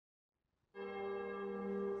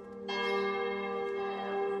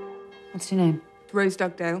What's your name? Rose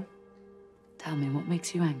Dugdale. Tell me, what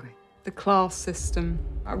makes you angry? The class system.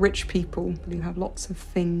 Rich people who have lots of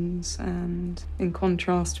things, and in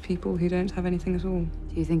contrast, people who don't have anything at all.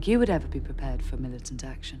 Do you think you would ever be prepared for militant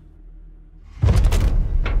action?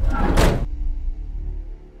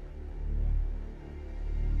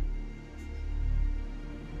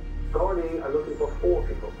 Gardaí are looking for 4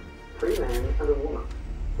 people, 3 men and a woman.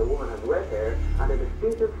 The woman has red hair and a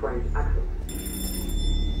distinctive French accent.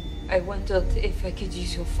 I wondered if I could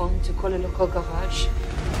use your phone to call a local garage.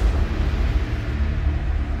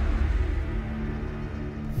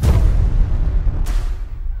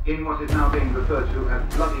 In what is now being referred to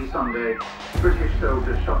as Bloody Sunday, British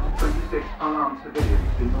soldiers shot 26 unarmed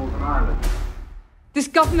civilians in Northern Ireland. This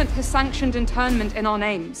government has sanctioned internment in our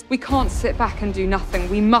names. We can't sit back and do nothing.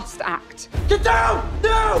 We must act. Get down!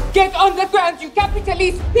 No! Get on the ground, you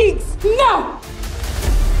capitalist pigs! No!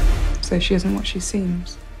 So she isn't what she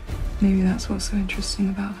seems. Maybe that's what's so interesting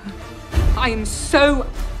about her. I am so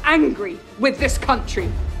angry with this country,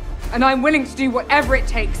 and I'm willing to do whatever it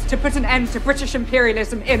takes to put an end to British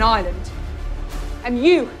imperialism in Ireland. And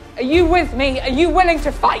you, are you with me? Are you willing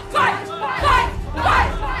to fight? Fight! Fight!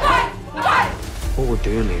 Fight! Fight! Fight! What we're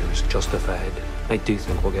doing here is justified. I do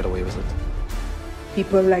think we'll get away with it.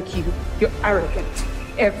 People like you, you're arrogant.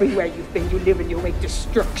 Everywhere you've been, you live in your way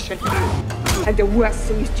destruction. And the worst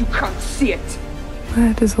thing is you can't see it.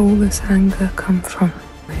 Where does all this anger come from?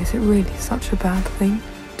 Is it really such a bad thing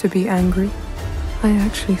to be angry? I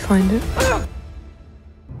actually find it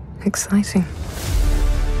exciting.